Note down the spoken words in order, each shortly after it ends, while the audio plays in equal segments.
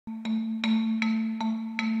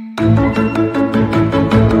Happy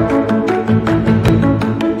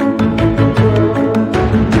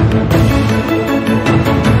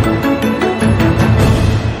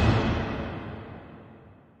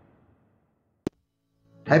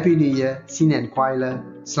New Year, Sine and Kuala,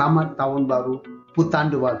 Selamat Tahun Baru,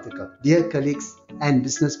 Putandu Walthukal. Dear colleagues and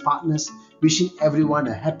business partners, wishing everyone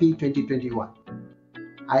a happy 2021.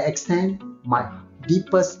 I extend my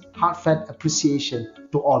deepest heartfelt appreciation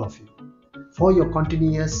to all of you for your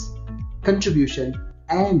continuous contribution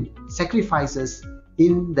and sacrifices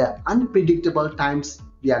in the unpredictable times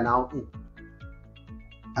we are now in.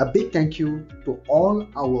 A big thank you to all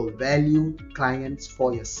our valued clients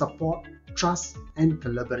for your support, trust and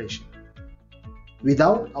collaboration.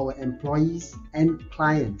 Without our employees and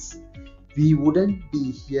clients, we wouldn't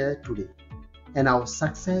be here today, and our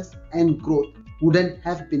success and growth wouldn't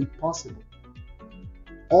have been possible.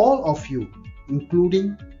 All of you,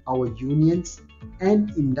 including our unions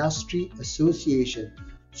and industry association,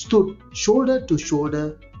 stood shoulder to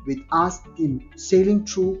shoulder with us in sailing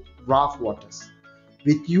through rough waters.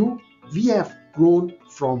 With you, we have grown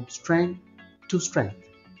from strength to strength.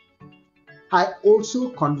 I also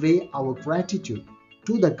convey our gratitude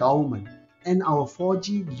to the government and our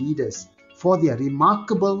 4G leaders for their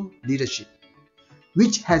remarkable leadership,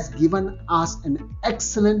 which has given us an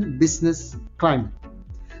excellent business climate.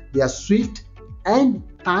 Their swift and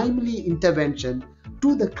timely intervention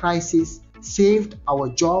to the crisis saved our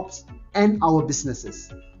jobs and our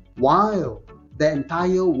businesses, while the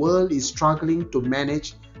entire world is struggling to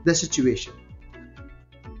manage the situation.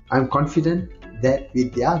 I'm confident that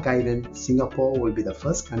with their guidance, Singapore will be the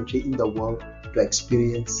first country in the world to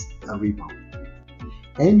experience a rebound.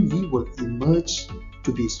 And we will emerge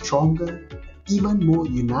to be stronger, even more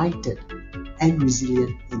united and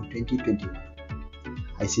resilient in 2021.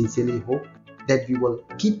 I sincerely hope that we will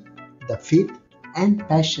keep the faith and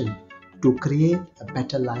passion to create a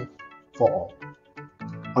better life for all.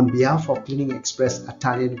 On behalf of Cleaning Express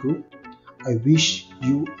Atalian Group, I wish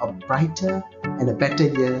you a brighter and a better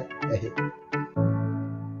year ahead.